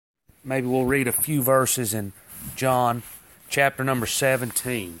maybe we'll read a few verses in John chapter number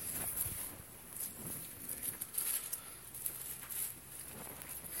 17.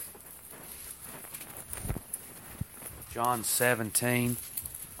 John 17.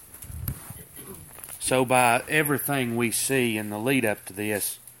 So by everything we see in the lead up to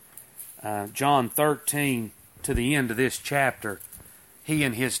this, John 13 to the end of this chapter, he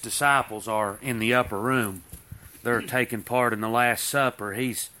and his disciples are in the upper room. They're taking part in the Last Supper.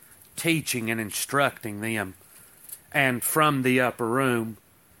 He's teaching and instructing them. And from the upper room,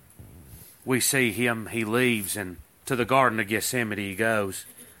 we see him, he leaves, and to the Garden of Gethsemane he goes.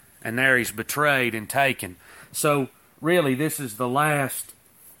 And there he's betrayed and taken. So really, this is the last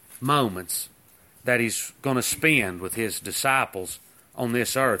moments that he's going to spend with his disciples on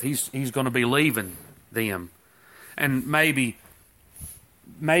this earth. He's going to be leaving them. And maybe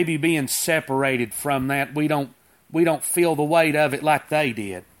being separated from that, we don't feel the weight of it like they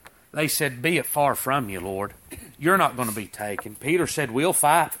did. They said, "Be it far from you, Lord. You're not going to be taken." Peter said, "We'll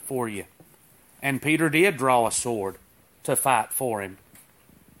fight for you." And Peter did draw a sword to fight for him.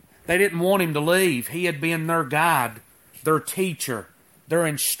 They didn't want him to leave. He had been their guide, their teacher, their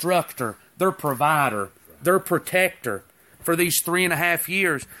instructor, their provider, their protector for these 3.5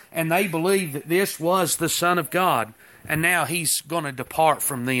 years. And they believed that this was the Son of God. And now he's going to depart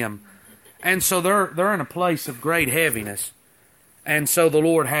from them. And so they're in a place of great heaviness. And so the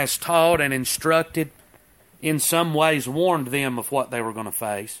Lord has taught and instructed, in some ways warned them of what they were going to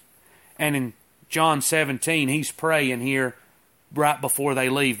face. And in John 17, he's praying here right before they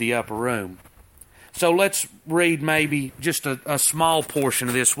leave the upper room. So let's read maybe just a small portion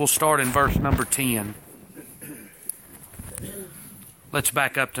of this. We'll start in verse number 10. Let's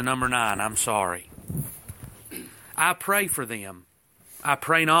back up to number 9. I'm sorry. I pray for them. I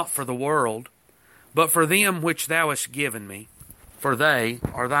pray not for the world, but for them which thou hast given me, for they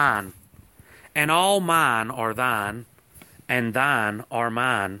are thine. And all mine are thine, and thine are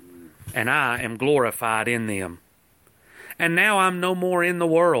mine, and I am glorified in them. And now I'm no more in the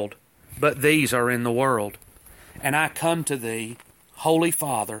world, but these are in the world. And I come to thee, Holy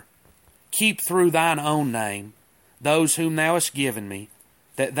Father, keep through thine own name those whom thou hast given me,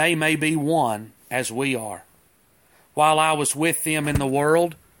 that they may be one as we are. While I was with them in the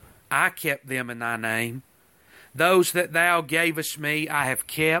world, I kept them in thy name. Those that thou gavest me I have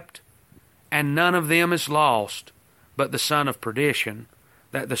kept, and none of them is lost, but the son of perdition,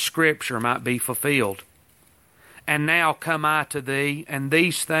 that the scripture might be fulfilled. And now come I to thee, and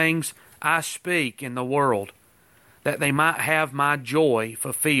these things I speak in the world, that they might have my joy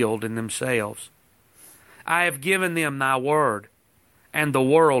fulfilled in themselves. I have given them thy word, and the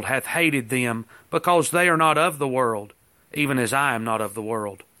world hath hated them, because they are not of the world, even as I am not of the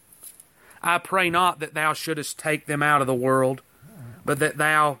world. I pray not that thou shouldest take them out of the world, but that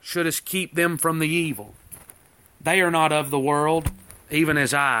thou shouldest keep them from the evil. They are not of the world, even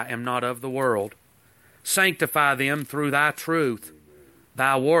as I am not of the world. Sanctify them through thy truth.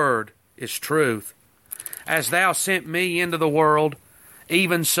 Thy word is truth. As thou sent me into the world,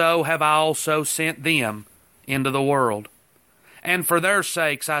 even so have I also sent them into the world. And for their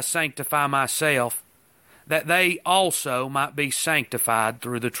sakes I sanctify myself, that they also might be sanctified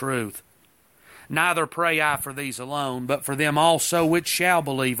through the truth. Neither pray I for these alone, but for them also which shall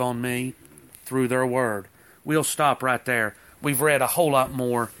believe on me through their word. We'll stop right there. We've read a whole lot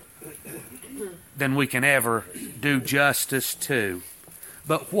more than we can ever do justice to.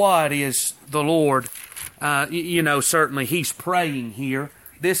 But what is the Lord, certainly he's praying here.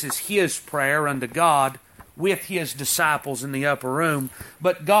 This is his prayer unto God with his disciples in the upper room.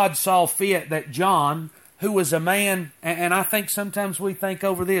 But God saw fit that John, who was a man, and I think sometimes we think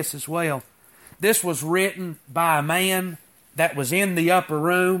over this as well, this was written by a man that was in the upper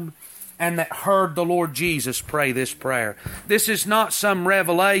room and that heard the Lord Jesus pray this prayer. This is not some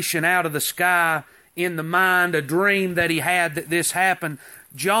revelation out of the sky in the mind, a dream that he had that this happened.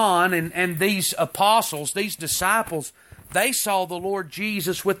 John and these apostles, these disciples, they saw the Lord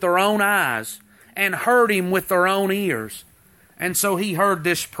Jesus with their own eyes and heard him with their own ears. And so he heard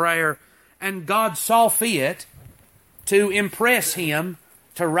this prayer, and God saw fit to impress him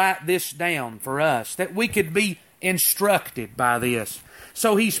to write this down for us, that we could be instructed by this.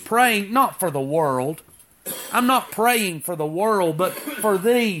 So he's praying not for the world. I'm not praying for the world, but for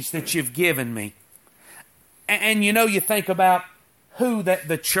these that you've given me. And you think about who that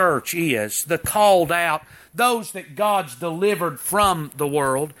the church is, the called out, those that God's delivered from the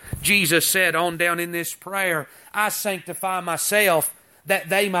world. Jesus said on down in this prayer, I sanctify myself that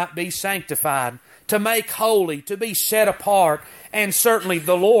they might be sanctified, to make holy, to be set apart. And certainly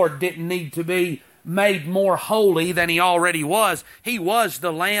the Lord didn't need to be made more holy than He already was. He was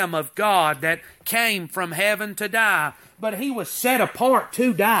the Lamb of God that came from heaven to die, but He was set apart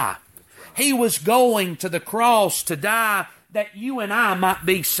to die. He was going to the cross to die that you and I might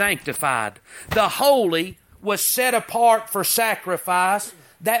be sanctified. The holy was set apart for sacrifice,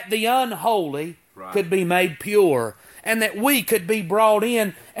 that the unholy could be made pure, and that we could be brought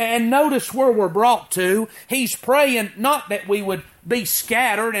in. And notice where we're brought to. He's praying not that we would be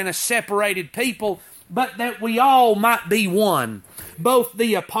scattered and a separated people, but that we all might be one. Both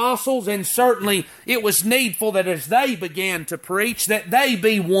the apostles, and certainly it was needful that as they began to preach, that they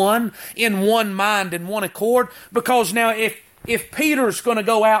be one, in one mind and one accord. Because now if Peter's going to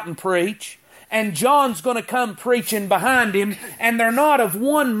go out and preach, and John's going to come preaching behind him, and they're not of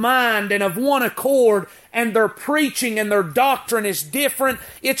one mind and of one accord, and their preaching and their doctrine is different,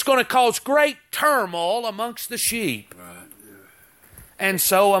 it's going to cause great turmoil amongst the sheep. And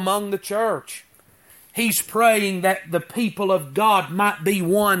so among the church, he's praying that the people of God might be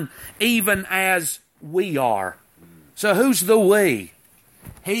one, even as we are. So who's the we?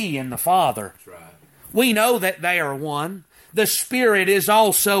 He and the Father. We know that they are one. The Spirit is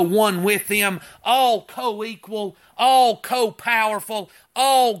also one with them, all co-equal, all co-powerful,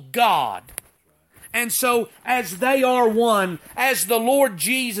 all God. And so as they are one, as the Lord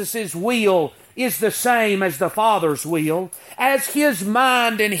Jesus' will is the same as the Father's will, as His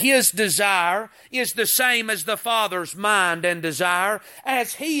mind and His desire is the same as the Father's mind and desire,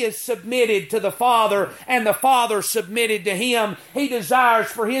 as He is submitted to the Father and the Father submitted to Him, He desires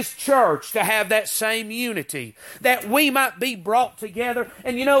for His church to have that same unity, that we might be brought together.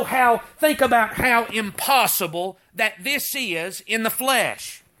 And you know think about how impossible that this is in the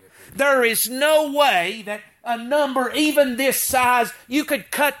flesh. There is no way that a number even this size, you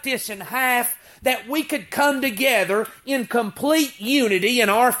could cut this in half, that we could come together in complete unity in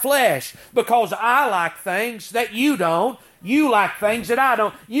our flesh. Because I like things that you don't. You like things that I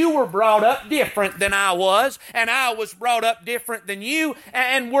don't. You were brought up different than I was, and I was brought up different than you,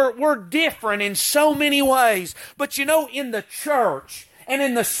 and we're different in so many ways. But you know, in the church and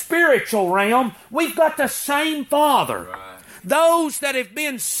in the spiritual realm, we've got the same Father. Right. Those that have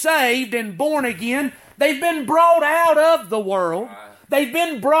been saved and born again, they've been brought out of the world. Right. They've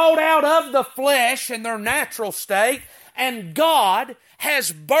been brought out of the flesh in their natural state, and God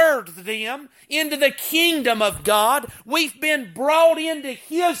has birthed them into the kingdom of God. We've been brought into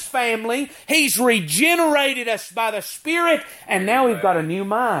His family. He's regenerated us by the Spirit, and now we've got a new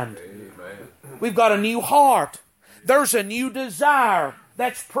mind. We've got a new heart. There's a new desire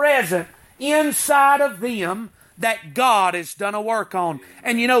that's present inside of them that God has done a work on.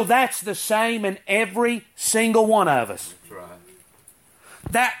 And you know, that's the same in every single one of us.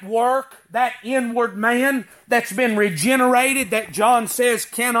 That work, that inward man that's been regenerated, that John says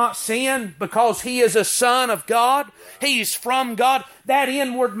cannot sin because he is a son of God, he's from God, that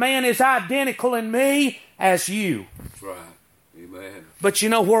inward man is identical in me as you. That's right. Amen. But you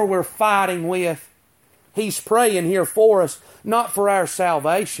know where we're fighting with? He's praying here for us, not for our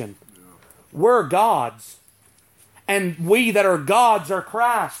salvation. We're God's. And we that are God's are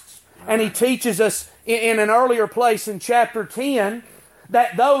Christ's. And He teaches us in an earlier place in chapter 10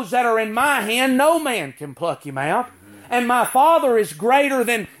 that those that are in my hand, no man can pluck him out. And my Father is greater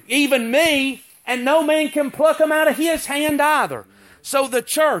than even me, and no man can pluck them out of His hand either. So the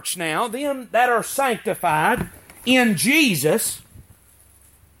church now, them that are sanctified in Jesus,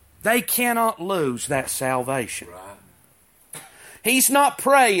 they cannot lose that salvation. He's not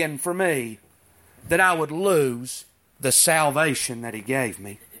praying for me that I would lose the salvation that He gave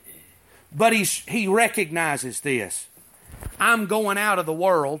me. But He recognizes this. I'm going out of the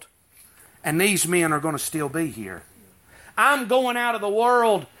world, and these men are going to still be here. I'm going out of the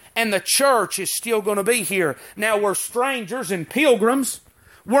world, and the church is still going to be here. Now, we're strangers and pilgrims.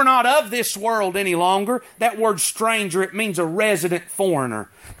 We're not of this world any longer. That word stranger, it means a resident foreigner.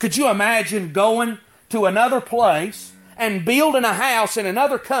 Could you imagine going to another place and building a house in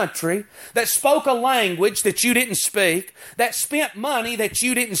another country that spoke a language that you didn't speak, that spent money that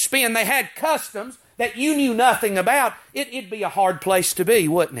you didn't spend, they had customs that you knew nothing about? It'd be a hard place to be,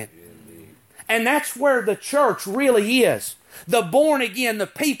 wouldn't it? And that's where the church really is. The born again, the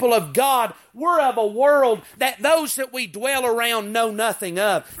people of God, we're of a world that those that we dwell around know nothing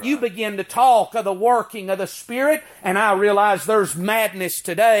of. Right. You begin to talk of the working of the Spirit, and I realize there's madness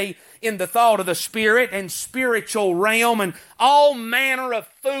today in the thought of the Spirit and spiritual realm and all manner of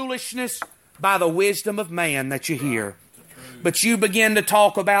foolishness by the wisdom of man that you hear. But you begin to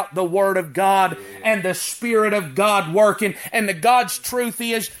talk about the Word of God and the Spirit of God working. And the God's truth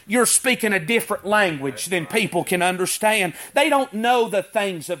is you're speaking a different language than people can understand. They don't know the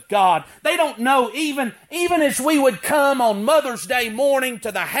things of God. They don't know even as we would come on Mother's Day morning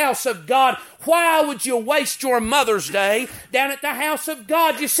to the house of God. Why would you waste your Mother's Day down at the house of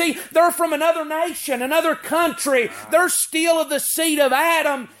God? You see, they're from another nation, another country. They're still of the seed of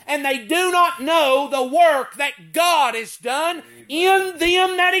Adam, and they do not know the work that God has done in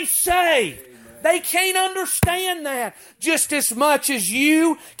them that He saved. They can't understand that. Just as much as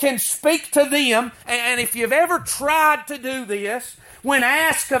you can speak to them, and if you've ever tried to do this, when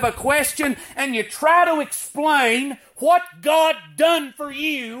asked of a question and you try to explain what God done for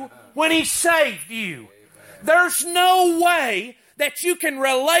you when He saved you, there's no way that you can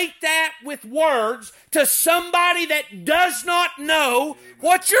relate that with words to somebody that does not know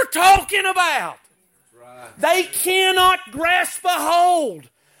what you're talking about. They cannot grasp a hold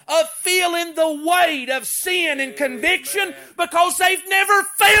of feeling the weight of sin and conviction because they've never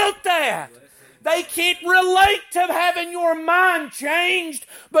felt that. They can't relate to having your mind changed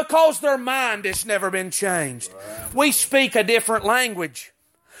because their mind has never been changed. We speak a different language.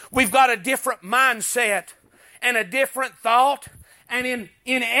 We've got a different mindset and a different thought. And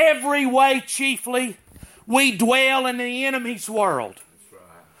in every way, chiefly, we dwell in the enemy's world.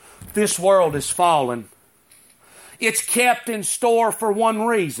 This world is fallen. It's kept in store for one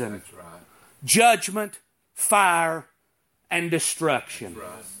reason. Judgment, fire, and destruction.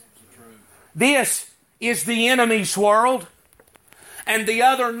 This is the enemy's world. And the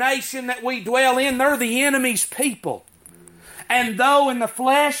other nation that we dwell in, they're the enemy's people. And though in the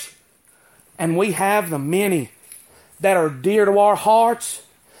flesh, and we have the many that are dear to our hearts,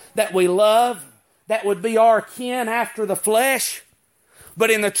 that we love, that would be our kin after the flesh,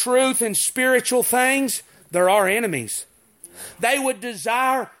 but in the truth and spiritual things, they're our enemies. They would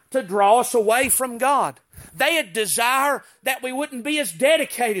desire to draw us away from God. They would desire that we wouldn't be as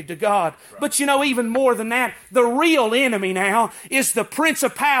dedicated to God. But you know, even more than that, the real enemy now is the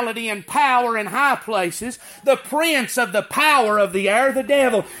principality and power in high places, the prince of the power of the air, the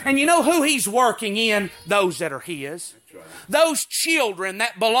devil. And you know who he's working in? Those that are his. Those children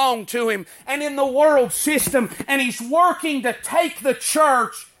that belong to him and in the world system. And he's working to take the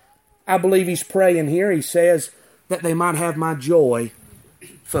church. I believe he's praying here. He says that they might have my joy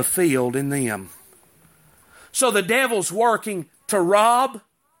fulfilled in them. So the devil's working to rob,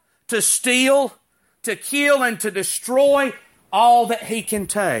 to steal, to kill, and to destroy all that he can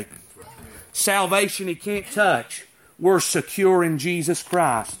take. Salvation he can't touch. We're secure in Jesus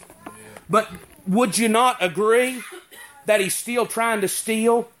Christ. But would you not agree that he's still trying to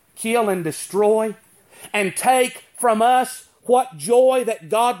steal, kill, and destroy, and take from us what joy that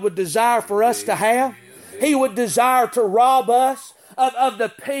God would desire for us to have? He would desire to rob us of the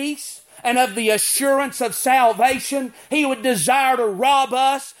peace and of the assurance of salvation. He would desire to rob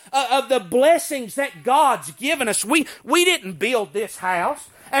us of the blessings that God's given us. We didn't build this house,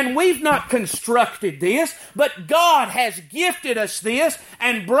 and we've not constructed this, but God has gifted us this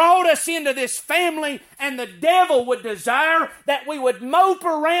and brought us into this family, and the devil would desire that we would mope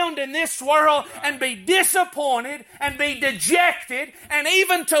around in this world and be disappointed and be dejected and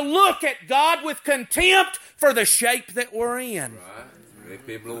even to look at God with contempt for the shape that we're in.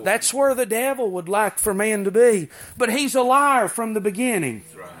 That's where the devil would like for man to be. But he's a liar from the beginning.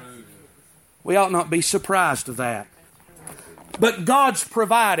 We ought not be surprised of that. But God's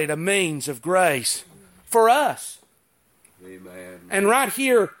provided a means of grace for us. Amen. And right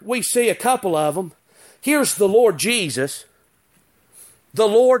here we see a couple of them. Here's the Lord Jesus. The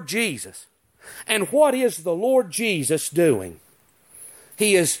Lord Jesus. And what is the Lord Jesus doing?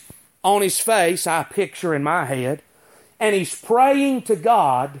 He is on his face, I picture in my head, and he's praying to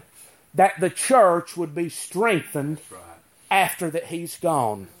God that the church would be strengthened after that he's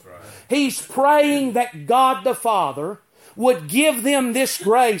gone. He's praying that God the Father would give them this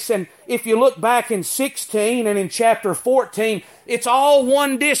grace. And if you look back in 16 and in chapter 14, it's all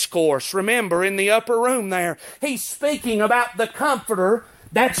one discourse, remember, in the upper room there. He's speaking about the Comforter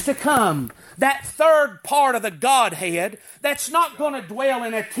that's to come. That third part of the Godhead that's not going to dwell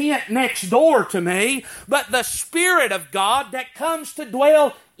in a tent next door to me, but the Spirit of God that comes to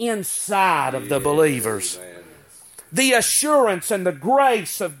dwell inside of the believers. The assurance and the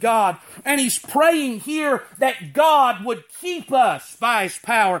grace of God. And he's praying here that God would keep us by his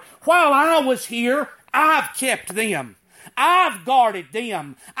power. While I was here, I've kept them. I've guarded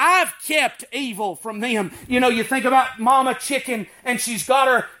them. I've kept evil from them. You know, you think about Mama Chicken and she's got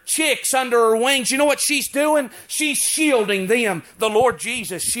her chicks under her wings. You know what she's doing? She's shielding them. The Lord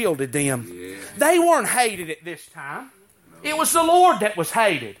Jesus shielded them. Yeah. They weren't hated at this time. No. It was the Lord that was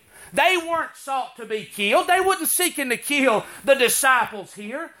hated. They weren't sought to be killed. They wasn't seeking to kill the disciples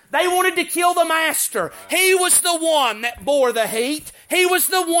here. They wanted to kill the Master. He was the one that bore the heat. He was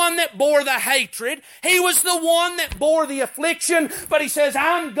the one that bore the hatred. He was the one that bore the affliction. But He says,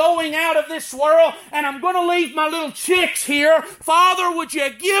 I'm going out of this world and I'm going to leave my little chicks here. Father, would You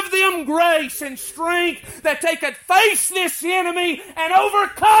give them grace and strength that they could face this enemy and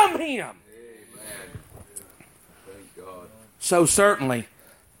overcome him? Amen. Thank God. So certainly,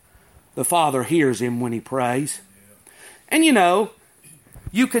 the Father hears him when he prays. And you know,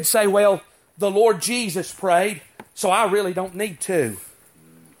 you could say, well, the Lord Jesus prayed, so I really don't need to.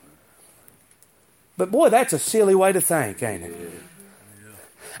 But boy, that's a silly way to think, ain't it?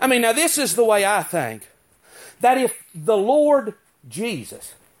 I mean, now this is the way I think. That if the Lord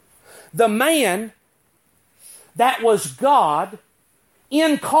Jesus, the man that was God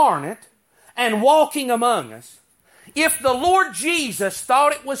incarnate and walking among us, if the Lord Jesus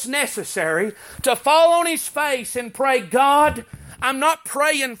thought it was necessary to fall on His face and pray, God, I'm not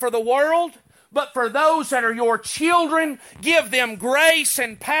praying for the world, but for those that are Your children, give them grace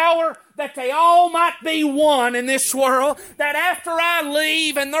and power that they all might be one in this world, that after I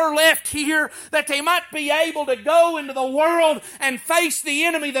leave and they're left here, that they might be able to go into the world and face the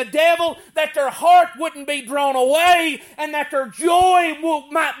enemy, the devil, that their heart wouldn't be drawn away and that their joy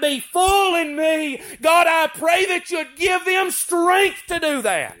might be full in me. God, I pray that You'd give them strength to do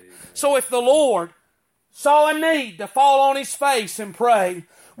that. So if the Lord saw a need to fall on His face and pray,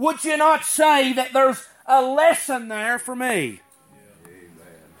 would You not say that there's a lesson there for me?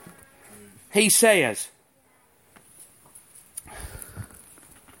 He says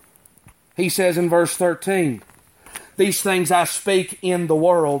in verse 13, these things I speak in the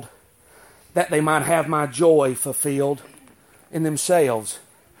world, that they might have My joy fulfilled in themselves.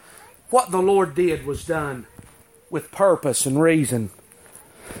 What the Lord did was done with purpose and reason.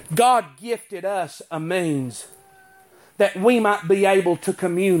 God gifted us a means that we might be able to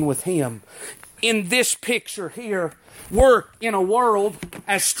commune with Him. In this picture here, we're in a world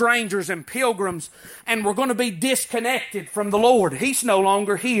as strangers and pilgrims, and we're going to be disconnected from the Lord. He's no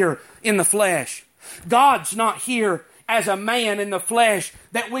longer here in the flesh. God's not here as a man in the flesh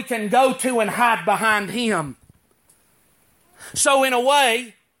that we can go to and hide behind Him. So in a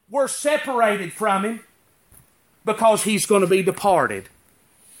way, we're separated from Him because He's going to be departed.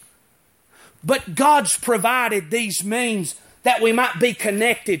 But God's provided these means that we might be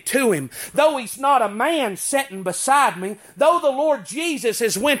connected to Him. Though He's not a man sitting beside me, though the Lord Jesus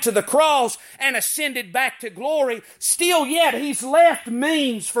has went to the cross and ascended back to glory, still yet He's left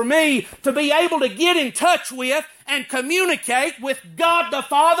means for me to be able to get in touch with and communicate with God the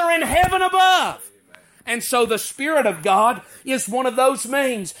Father in heaven above. And so the Spirit of God is one of those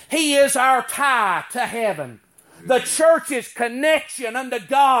means. He is our tie to heaven. The church's connection unto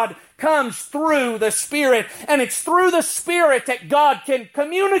God comes through the Spirit, and it's through the Spirit that God can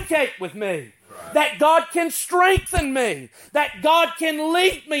communicate with me, that God can strengthen me, that God can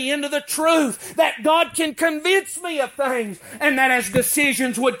lead me into the truth, that God can convince me of things, and that as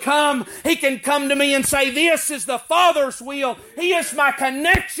decisions would come, He can come to me and say, this is the Father's will. He is my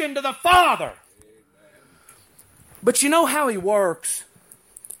connection to the Father. But you know how He works?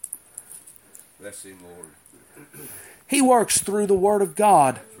 Bless Him, Lord. He works through the Word of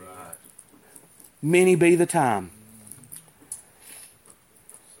God. Right. Many be the time.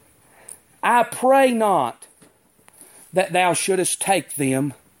 I pray not that Thou shouldest take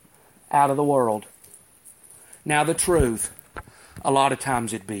them out of the world. Now the truth, a lot of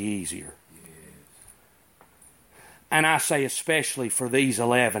times it'd be easier. And I say especially for these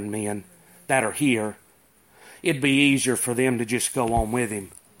 11 men that are here, it'd be easier for them to just go on with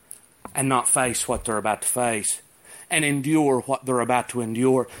Him and not face what they're about to face and endure what they're about to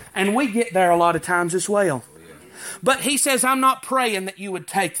endure. And we get there a lot of times as well. But He says, I'm not praying that You would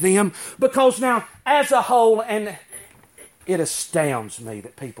take them, because now, as a whole, and it astounds me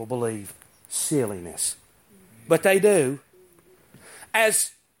that people believe silliness. But they do.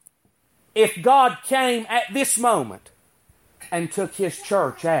 As if God came at this moment and took His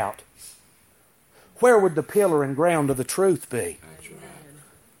church out, where would the pillar and ground of the truth be?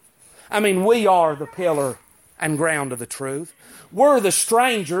 I mean, we are the pillar and ground of the truth. We're the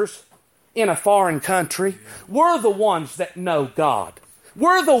strangers in a foreign country. We're the ones that know God.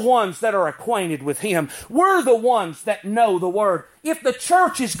 We're the ones that are acquainted with Him. We're the ones that know the Word. If the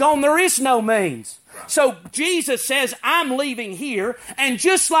church is gone, there is no means. So Jesus says, I'm leaving here, and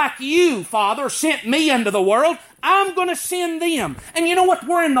just like You, Father, sent Me into the world, I'm going to send them. And you know what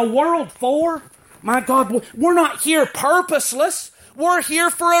we're in the world for? My God, we're not here purposeless. We're here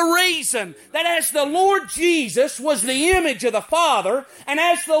for a reason. That as the Lord Jesus was the image of the Father, and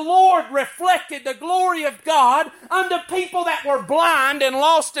as the Lord reflected the glory of God unto people that were blind and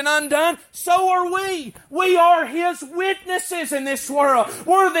lost and undone, so are we. We are His witnesses in this world.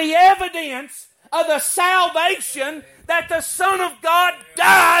 We're the evidence of the salvation that the Son of God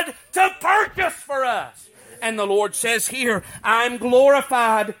died to purchase for us. And the Lord says here, I'm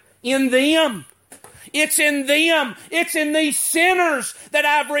glorified in them. It's in them. It's in these sinners that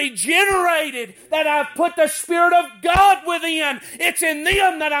I've regenerated, that I've put the Spirit of God within. It's in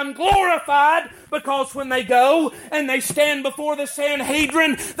them that I'm glorified, because when they go and they stand before the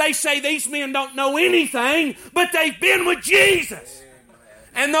Sanhedrin, they say these men don't know anything, but they've been with Jesus.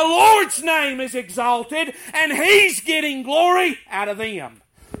 And the Lord's name is exalted, and He's getting glory out of them.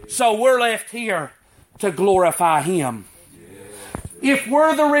 So we're left here to glorify Him. If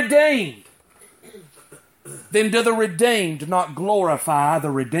we're the redeemed, then do the redeemed not glorify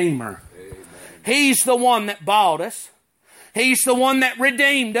the Redeemer? Amen. He's the one that bought us. He's the one that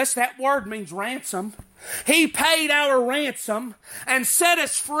redeemed us. That word means ransom. He paid our ransom and set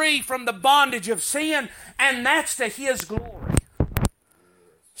us free from the bondage of sin, and that's to His glory.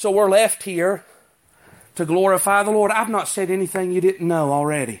 So we're left here to glorify the Lord. I've not said anything you didn't know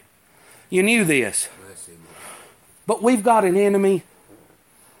already. You knew this. But we've got an enemy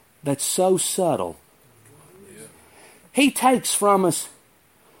that's so subtle. He takes from us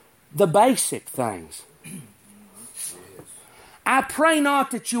the basic things. I pray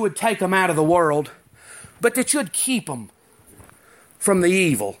not that you would take them out of the world, but that you'd keep them from the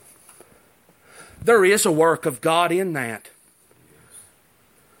evil. There is a work of God in that.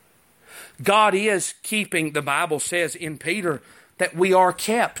 God is keeping, the Bible says in Peter, that we are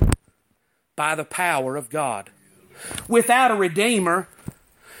kept by the power of God. Without a Redeemer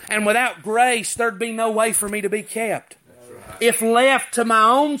and without grace, there'd be no way for me to be kept. If left to my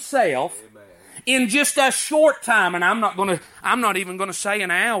own self, in just a short time, and I'm not even going to say an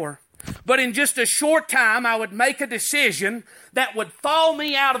hour, but in just a short time, I would make a decision that would fall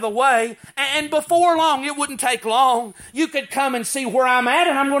me out of the way, and before long, it wouldn't take long. You could come and see where I'm at,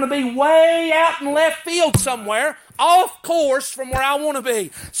 and I'm going to be way out in left field somewhere, off course from where I want to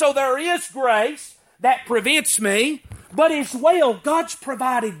be. So there is grace that prevents me, but as well, God's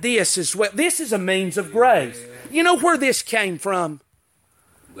provided this as well. This is a means of grace. You know where this came from?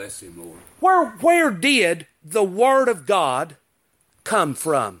 Bless Him, Lord. Where did the Word of God come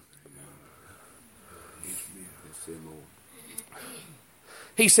from?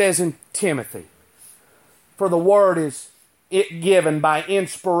 He says in Timothy, for the Word is it given by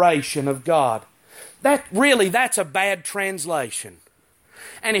inspiration of God. That's a bad translation.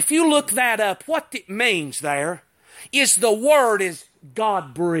 And if you look that up, what it means there is the Word is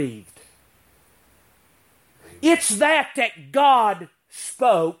God-breathed. It's that God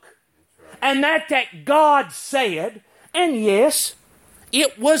spoke, and that God said, and yes,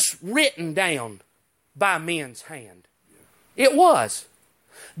 it was written down by men's hand. It was.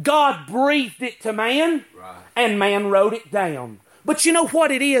 God breathed it to man, and man wrote it down. But you know what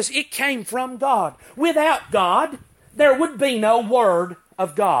it is? It came from God. Without God, there would be no Word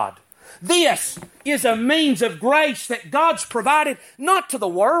of God. This is a means of grace that God's provided, not to the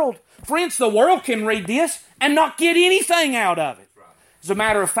world. Friends, the world can read this and not get anything out of it. As a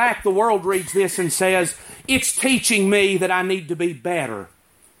matter of fact, the world reads this and says, it's teaching me that I need to be better.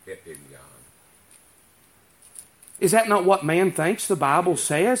 Is that not what man thinks the Bible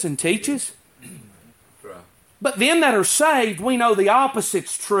says and teaches? But them that are saved, we know the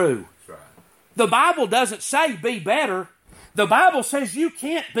opposite's true. The Bible doesn't say be better. The Bible says you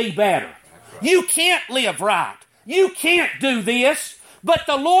can't be better. You can't live right. You can't do this. But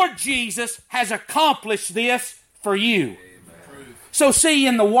the Lord Jesus has accomplished this for you. So see,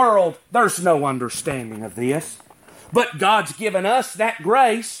 in the world, there's no understanding of this. But God's given us that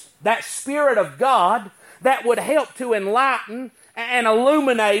grace, that Spirit of God, that would help to enlighten and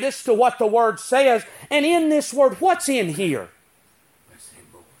illuminate us to what the Word says. And in this Word, what's in here?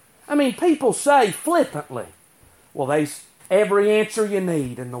 I mean, people say flippantly, well, there's every answer you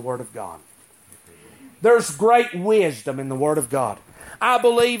need in the Word of God. There's great wisdom in the Word of God. I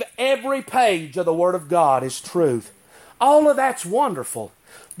believe every page of the Word of God is truth. All of that's wonderful.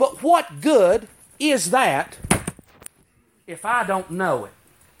 But what good is that if I don't know it?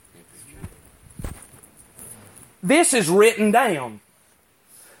 This is written down.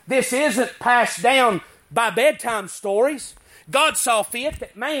 This isn't passed down by bedtime stories. God saw fit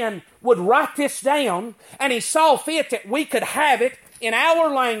that man would write this down, and He saw fit that we could have it in our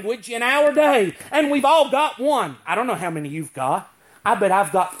language, in our day. And we've all got one. I don't know how many you've got. I bet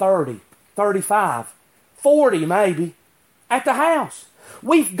I've got 30, 35, 40 maybe. at the house.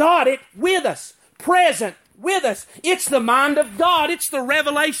 We've got it with us, present with us. It's the mind of God. It's the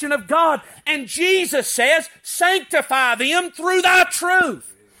revelation of God. And Jesus says, sanctify them through thy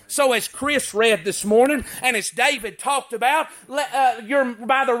truth. So as Chris read this morning, and as David talked about,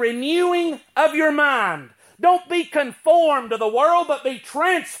 by the renewing of your mind. Don't be conformed to the world, but be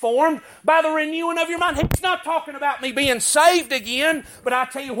transformed by the renewing of your mind. He's not talking about me being saved again, but I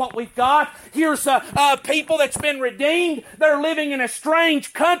tell you what we've got. Here's people that's been redeemed. They're living in a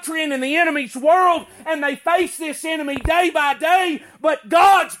strange country and in the enemy's world, and they face this enemy day by day, but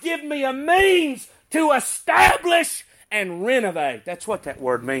God's given me a means to establish and renovate. That's what that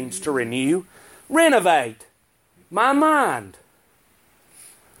word means, to renew. Renovate my mind.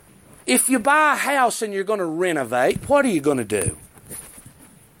 If you buy a house and you're going to renovate, what are you going to do?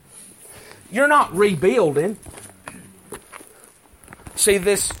 You're not rebuilding. See,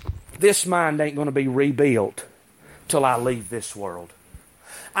 this mind ain't going to be rebuilt till I leave this world.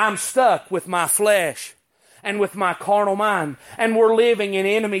 I'm stuck with my flesh and with my carnal mind, and we're living in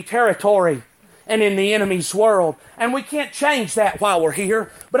enemy territory and in the enemy's world. And we can't change that while we're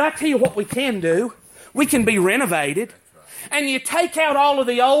here. But I tell you what we can do. We can be renovated. And you take out all of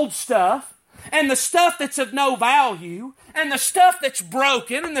the old stuff, and the stuff that's of no value, and the stuff that's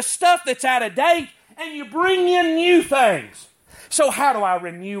broken, and the stuff that's out of date, and you bring in new things. So how do I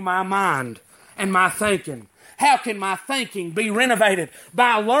renew my mind and my thinking? How can my thinking be renovated?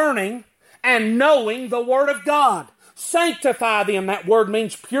 By learning and knowing the Word of God. Sanctify them. That word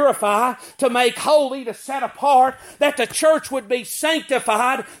means purify, to make holy, to set apart, that the church would be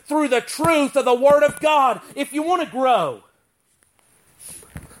sanctified through the truth of the Word of God. If you want to grow,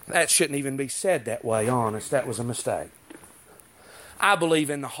 that shouldn't even be said that way, honest. That was a mistake. I believe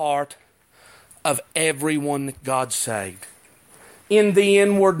in the heart of everyone that God saved. In the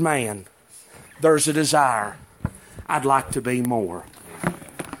inward man, there's a desire. I'd like to be more.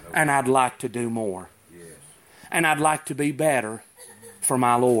 And I'd like to do more. And I'd like to be better for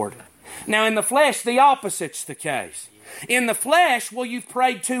my Lord. Now in the flesh, the opposite's the case. In the flesh, well, you've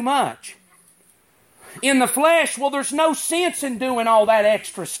prayed too much. In the flesh, well, there's no sense in doing all that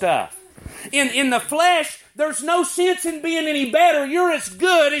extra stuff. In the flesh, there's no sense in being any better. You're as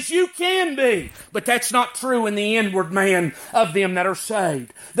good as you can be. But that's not true in the inward man of them that are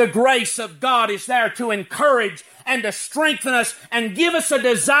saved. The grace of God is there to encourage and to strengthen us and give us a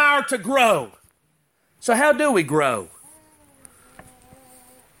desire to grow. So how do we grow?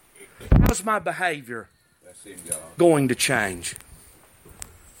 How's my behavior going to change?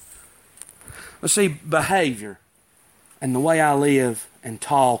 Well, see, behavior and the way I live and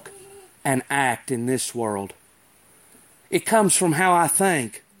talk and act in this world, it comes from how I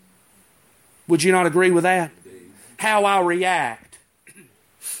think. Would you not agree with that? How I react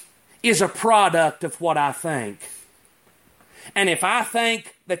is a product of what I think. And if I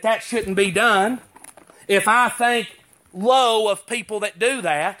think that that shouldn't be done, if I think low of people that do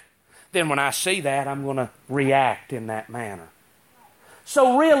that, then when I see that, I'm going to react in that manner.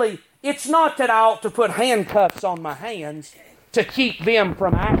 So really, it's not that I ought to put handcuffs on my hands to keep them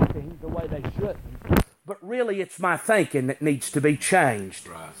from acting the way they shouldn't, but really it's my thinking that needs to be changed.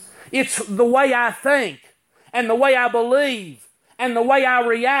 Right. It's the way I think and the way I believe and the way I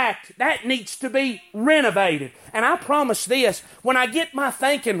react, that needs to be renovated. And I promise this, when I get my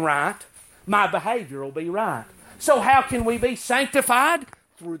thinking right, my behavior will be right. So how can we be sanctified?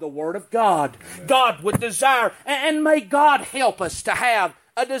 Through the Word of God. God would desire, and may God help us to have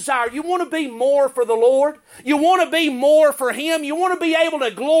a desire. You want to be more for the Lord? You want to be more for Him? You want to be able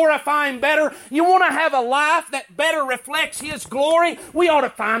to glorify Him better? You want to have a life that better reflects His glory? We ought to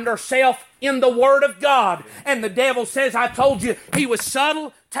find ourselves in the Word of God. And the devil says, I told you he was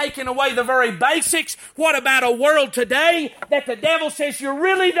subtle, taking away the very basics. What about a world today that the devil says you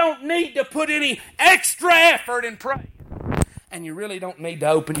really don't need to put any extra effort in prayer? And you really don't need to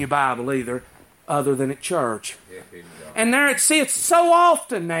open your Bible either, other than at church. And there it's so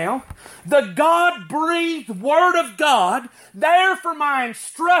often now, the God-breathed Word of God, there for my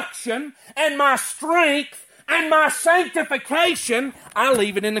instruction and my strength and my sanctification, I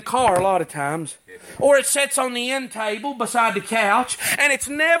leave it in the car a lot of times. Or it sits on the end table beside the couch, and it's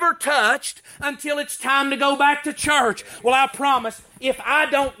never touched until it's time to go back to church. Well, I promise, if I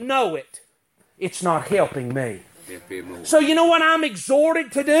don't know it, it's not helping me. So you know what I'm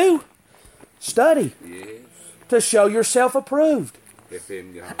exhorted to do? Study. Yes. To show yourself approved.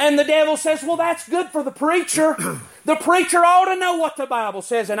 And the devil says, well, that's good for the preacher. The preacher ought to know what the Bible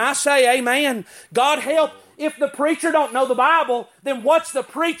says. And I say, amen. God help. If the preacher don't know the Bible, then what's the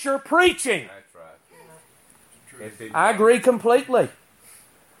preacher preaching? That's right. I agree completely.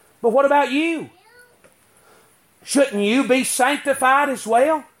 But what about you? Shouldn't you be sanctified as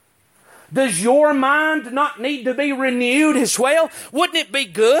well? Does your mind not need to be renewed as well? Wouldn't it be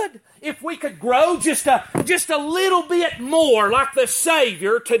good if we could grow just a little bit more like the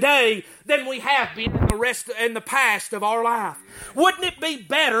Savior today than we have been in the past of our life? Wouldn't it be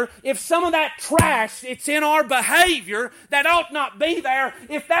better if some of that trash that's in our behavior that ought not be there,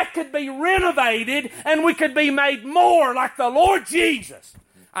 if that could be renovated and we could be made more like the Lord Jesus?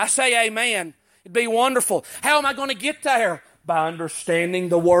 I say amen. It'd be wonderful. How am I going to get there? By understanding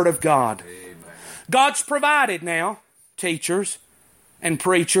the Word of God. Amen. God's provided now teachers and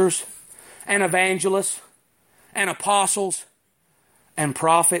preachers and evangelists and apostles and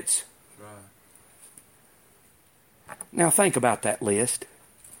prophets. Right. Now think about that list.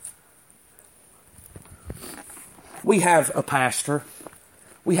 We have a pastor.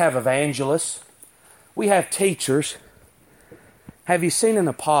 We have evangelists. We have teachers. Have you seen an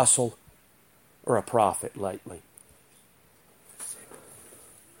apostle or a prophet lately?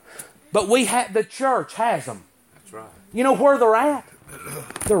 But the church has them. That's right. You know where they're at?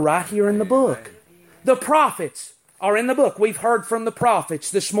 They're right here in the book. The prophets are in the book. We've heard from the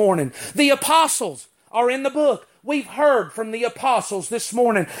prophets this morning. The apostles are in the book. We've heard from the apostles this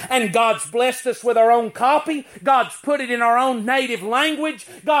morning, and God's blessed us with our own copy. God's put it in our own native language.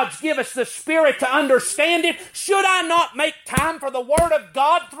 God's given us the Spirit to understand it. Should I not make time for the Word of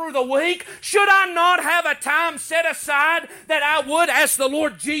God through the week? Should I not have a time set aside that I would, as the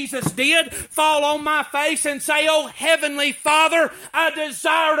Lord Jesus did, fall on my face and say, "Oh, Heavenly Father, I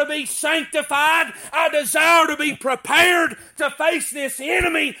desire to be sanctified. I desire to be prepared to face this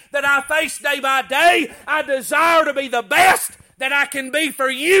enemy that I face day by day. I desire to be the best that I can be for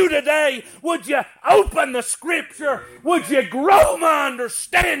you today." Would you open the Scripture? Would you grow my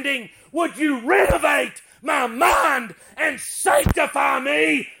understanding? Would you renovate my mind and sanctify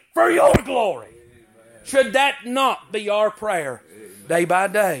me for your glory? Amen. Should that not be our prayer day by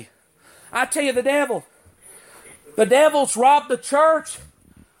day? I tell you, the devil's robbed the church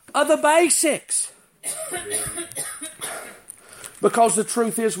of the basics. Because the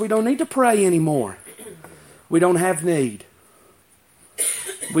truth is, we don't need to pray anymore. We don't have need.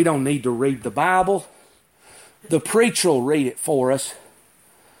 We don't need to read the Bible. The preacher will read it for us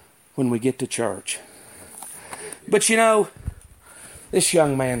when we get to church. But you know, this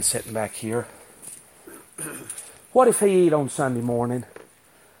young man sitting back here, what if he eat on Sunday morning,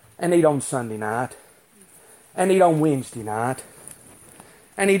 and eat on Sunday night, and eat on Wednesday night,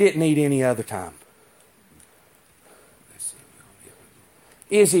 and he didn't eat any other time?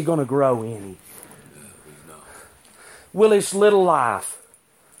 Is he going to grow any? Will his little life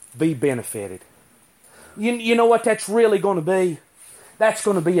be benefited? You know what that's really going to be? That's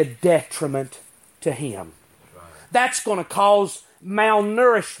going to be a detriment to him. That's going to cause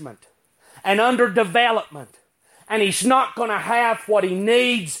malnourishment and underdevelopment. And he's not going to have what he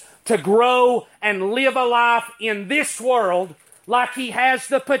needs to grow and live a life in this world like he has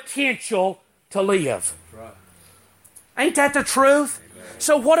the potential to live. Ain't that the truth?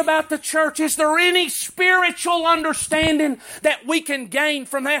 So what about the church? Is there any spiritual understanding that we can gain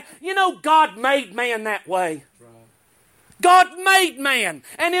from that? You know, God made man that way. God made man.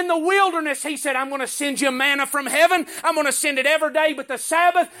 And in the wilderness, He said, "I'm going to send you manna from heaven. I'm going to send it every day but the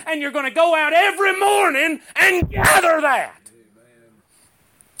Sabbath. And you're going to go out every morning and gather that."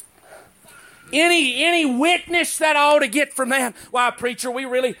 Any witness that I ought to get from that? Why, preacher, we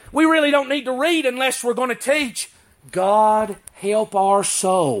really don't need to read unless we're going to teach. God help our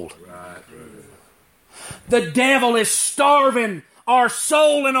soul. The devil is starving our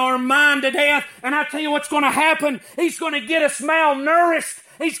soul and our mind to death. And I tell you what's going to happen. He's going to get us malnourished.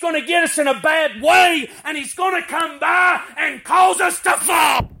 He's going to get us in a bad way. And he's going to come by and cause us to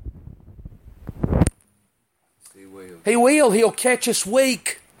fall. He will. He'll catch us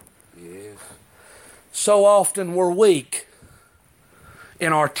weak. Yes. So often we're weak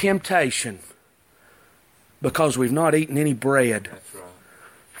in our temptation because we've not eaten any bread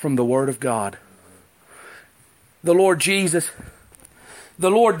from the Word of God. The Lord Jesus,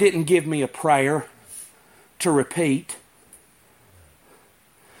 the Lord didn't give me a prayer to repeat,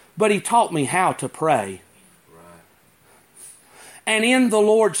 but He taught me how to pray. And in the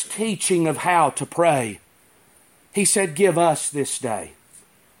Lord's teaching of how to pray, He said, "Give us this day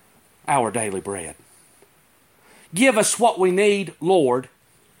our daily bread." Give us what we need, Lord,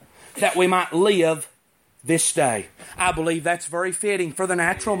 that we might live this day. I believe that's very fitting for the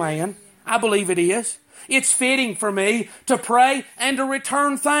natural man. I believe it is. It's fitting for me to pray and to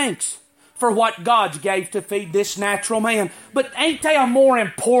return thanks for what God gave to feed this natural man. But ain't there a more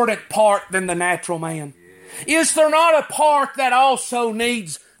important part than the natural man? Is there not a part that also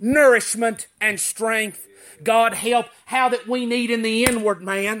needs nourishment and strength? God help how that we need in the inward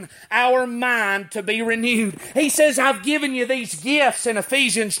man our mind to be renewed. He says, I've given you these gifts in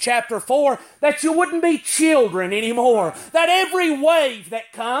Ephesians chapter 4 that you wouldn't be children anymore. That every wave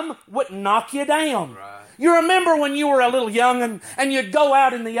that come wouldn't knock you down. Right. You remember when you were a little young and you'd go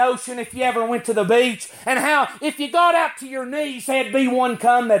out in the ocean if you ever went to the beach, and how if you got out to your knees, there'd be one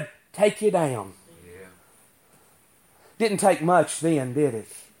come that'd take you down. Yeah. Didn't take much then, did it?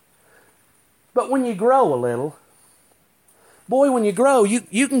 But when you grow a little, boy, when you grow,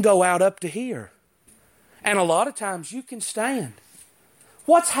 you can go out up to here. And a lot of times you can stand.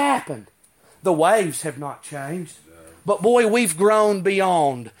 What's happened? The waves have not changed. But boy, we've grown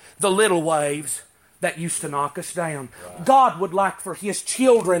beyond the little waves that used to knock us down. Right. God would like for His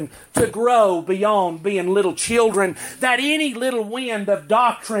children to grow beyond being little children, that any little wind of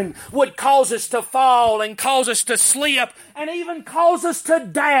doctrine would cause us to fall and cause us to slip and even cause us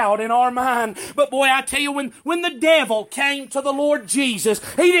to doubt in our mind. But boy, I tell you, when the devil came to the Lord Jesus,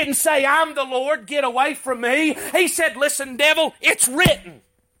 he didn't say, I'm the Lord, get away from me. He said, listen, devil, it's written.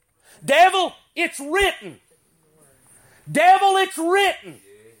 Devil, it's written. Devil, it's written.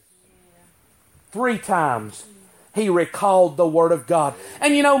 3 times he recalled the Word of God.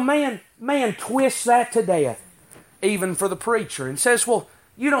 And you know, man twists that to death, even for the preacher, and says, well,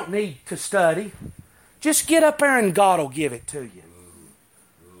 you don't need to study. Just get up there and God will give it to you.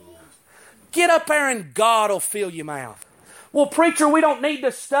 Get up there and God will fill your mouth. Well, preacher, we don't need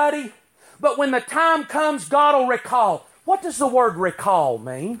to study, but when the time comes, God will recall. What does the word recall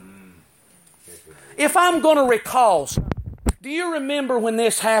mean? If I'm going to recall something, do you remember when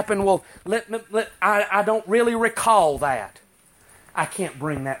this happened? Well, I don't really recall that. I can't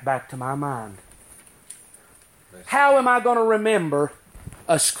bring that back to my mind. How am I going to remember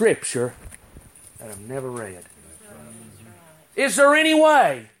a scripture that I've never read? Is there any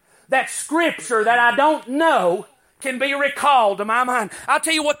way that scripture that I don't know can be recalled to my mind? I'll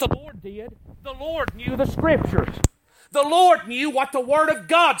tell you what the Lord did. The Lord knew the scriptures. The Lord knew what the Word of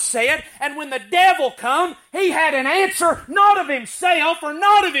God said, and when the devil come, he had an answer, not of himself or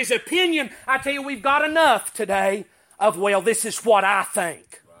not of his opinion. I tell you, we've got enough today of, well, this is what I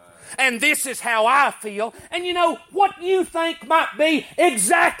think. And this is how I feel. And you know, what you think might be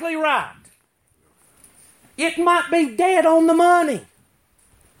exactly right. It might be dead on the money.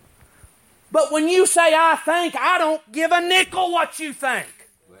 But when you say I think, I don't give a nickel what you think.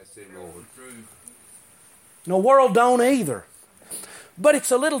 Bless him, Lord. The world don't either. But it's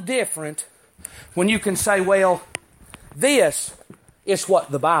a little different when you can say, well, this is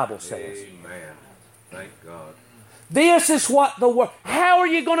what the Bible says. Amen. Thank God. This is what the Word... How are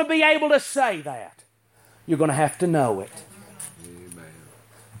you going to be able to say that? You're going to have to know it. Amen.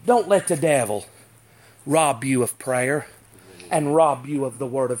 Don't let the devil rob you of prayer and rob you of the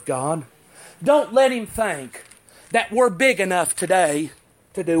Word of God. Don't let him think that we're big enough today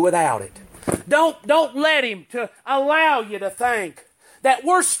to do without it. Don't let him to allow you to think that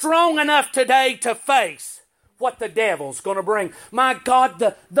we're strong enough today to face what the devil's going to bring. My God,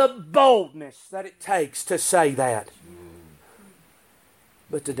 the boldness that it takes to say that.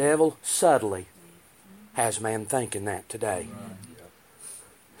 But the devil subtly has man thinking that today.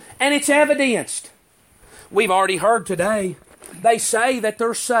 And it's evidenced. We've already heard today, they say that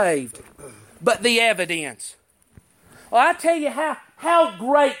they're saved. But the evidence. Well, I tell you how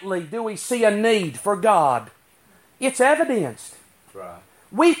greatly do we see a need for God? It's evidenced. Right.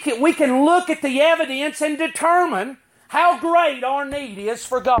 We can look at the evidence and determine how great our need is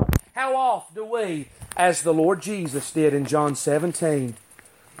for God. How often do we, as the Lord Jesus did in John 17,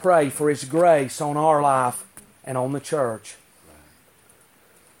 pray for His grace on our life and on the church?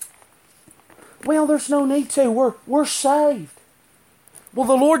 Well, there's no need to. We're saved. Well,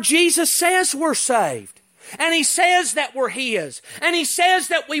 the Lord Jesus says we're saved. And He says that we're His. And He says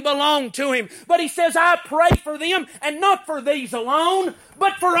that we belong to Him. But He says, I pray for them, and not for these alone,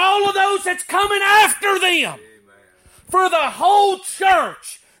 but for all of those that's coming after them. Amen. For the whole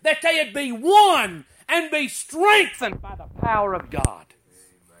church, that they'd be one and be strengthened by the power of God.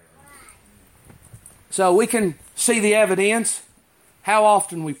 Amen. So we can see the evidence, how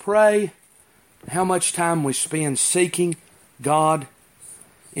often we pray, how much time we spend seeking God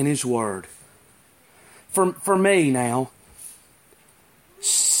in His Word. For me now,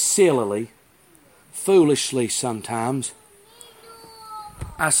 sillily, foolishly sometimes,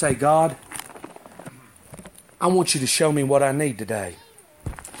 I say, God, I want you to show me what I need today.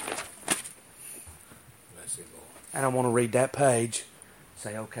 And I want to read that page,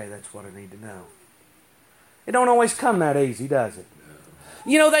 say, okay, that's what I need to know. It don't always come that easy, does it?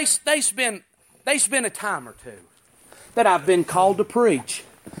 You know, there's been a time or two that I've been called to preach.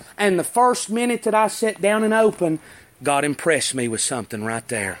 And the first minute that I sat down and opened, God impressed me with something right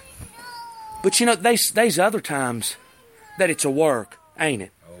there. But you know, there's other times that it's a work, ain't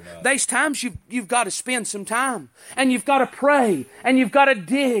it? There's times you've got to spend some time, and you've got to pray, and you've got to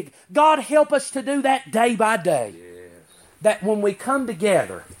dig. God help us to do that day by day. Yes. That when we come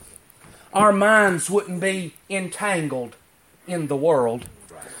together, our minds wouldn't be entangled in the world.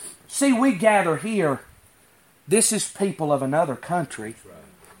 Right. See, we gather here. This is people of another country. Right.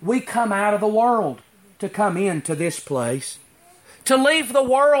 We come out of the world to come into this place, to leave the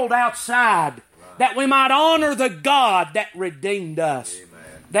world outside, right, that we might honor the God that redeemed us. Amen.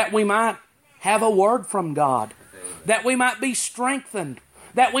 That we might have a word from God. Amen. That we might be strengthened.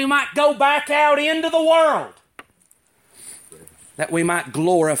 That we might go back out into the world. That we might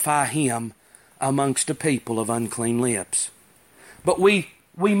glorify Him amongst a people of unclean lips. But we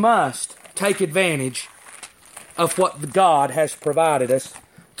must take advantage of what God has provided us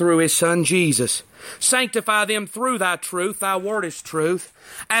through His Son Jesus. Sanctify them through Thy truth. Thy word is truth.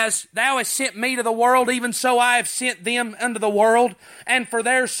 As Thou hast sent me to the world, even so I have sent them unto the world. And for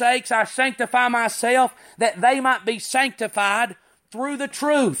their sakes I sanctify myself, that they might be sanctified through the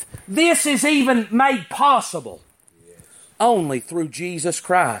truth. This is even made possible only through Jesus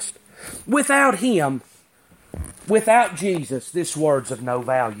Christ. Without Him, without Jesus, this word's of no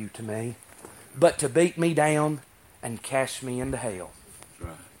value to me, but to beat me down and cast me into hell.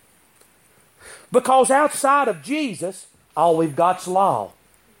 Because outside of Jesus, all we've got's law.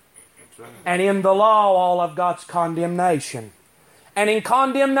 And in the law, all I've got's condemnation. And in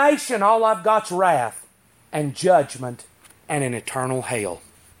condemnation, all I've got's wrath and judgment and an eternal hell.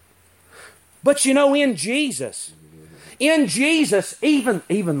 But you know, in Jesus, even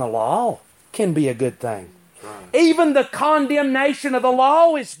the law can be a good thing. Even the condemnation of the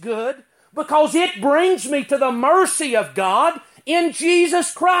law is good because it brings me to the mercy of God in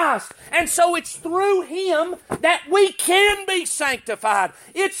Jesus Christ. And so it's through Him that we can be sanctified.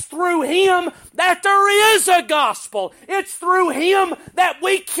 It's through Him that there is a gospel. It's through Him that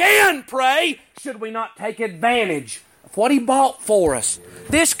we can pray. Should we not take advantage of what He bought for us?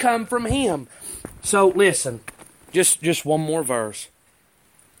 This come from Him. So listen, just one more verse.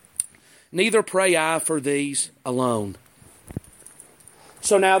 Neither pray I for these alone.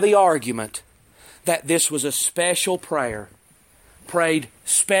 So now the argument that this was a special prayer, prayed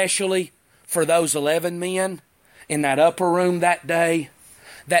specially for those 11 men in that upper room that day,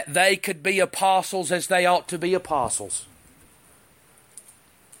 that they could be apostles as they ought to be apostles.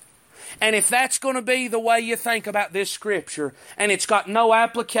 And if that's going to be the way you think about this Scripture, and it's got no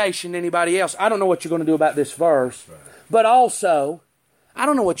application to anybody else, I don't know what you're going to do about this verse, but also, I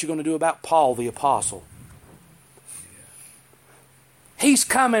don't know what you're going to do about Paul the Apostle. He's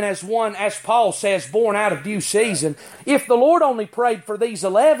coming as one, as Paul says, born out of due season. If the Lord only prayed for these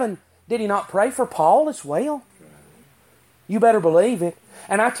 11, did He not pray for Paul as well? You better believe it.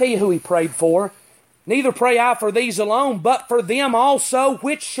 And I tell you who He prayed for. Neither pray I for these alone, but for them also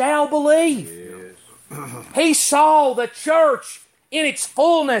which shall believe. Yes. He saw the church in its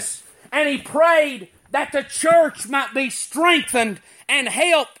fullness, and He prayed that the church might be strengthened and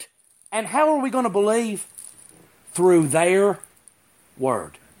helped. And how are we going to believe? Through their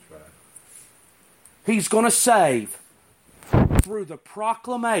word. Right. He's going to save through the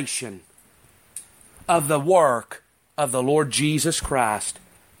proclamation of the work of the Lord Jesus Christ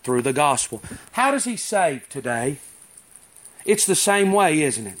through the gospel. How does He save today? It's the same way,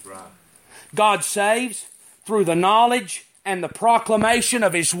 isn't it? Right. God saves through the knowledge and the proclamation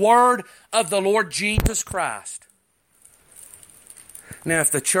of His word of the Lord Jesus Christ. Now, if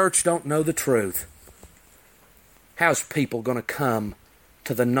the church don't know the truth, how's people going to come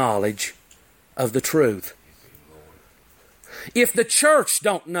to the knowledge of the truth? If the church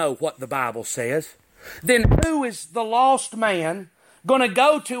don't know what the Bible says, then who is the lost man going to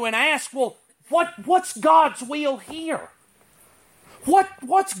go to and ask, well, what's God's will here?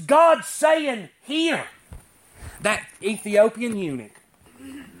 What's God saying here? That Ethiopian eunuch,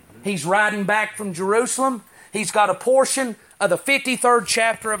 he's riding back from Jerusalem. He's got a portion of the 53rd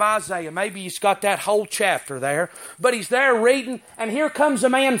chapter of Isaiah. Maybe he's got that whole chapter there. But he's there reading, and here comes a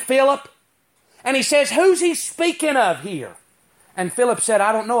man, Philip, and he says, who's he speaking of here? And Philip said,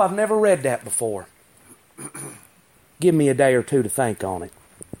 I don't know, I've never read that before. Give me a day or two to think on it.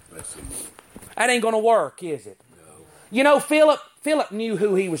 That ain't going to work, is it? No. You know, Philip knew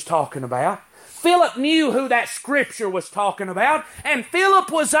who he was talking about. Philip knew who that Scripture was talking about, and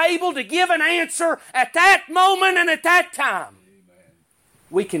Philip was able to give an answer at that moment and at that time. Amen.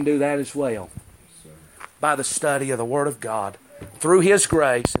 We can do that as well, by the study of the Word of God, through His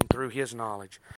grace and through His knowledge.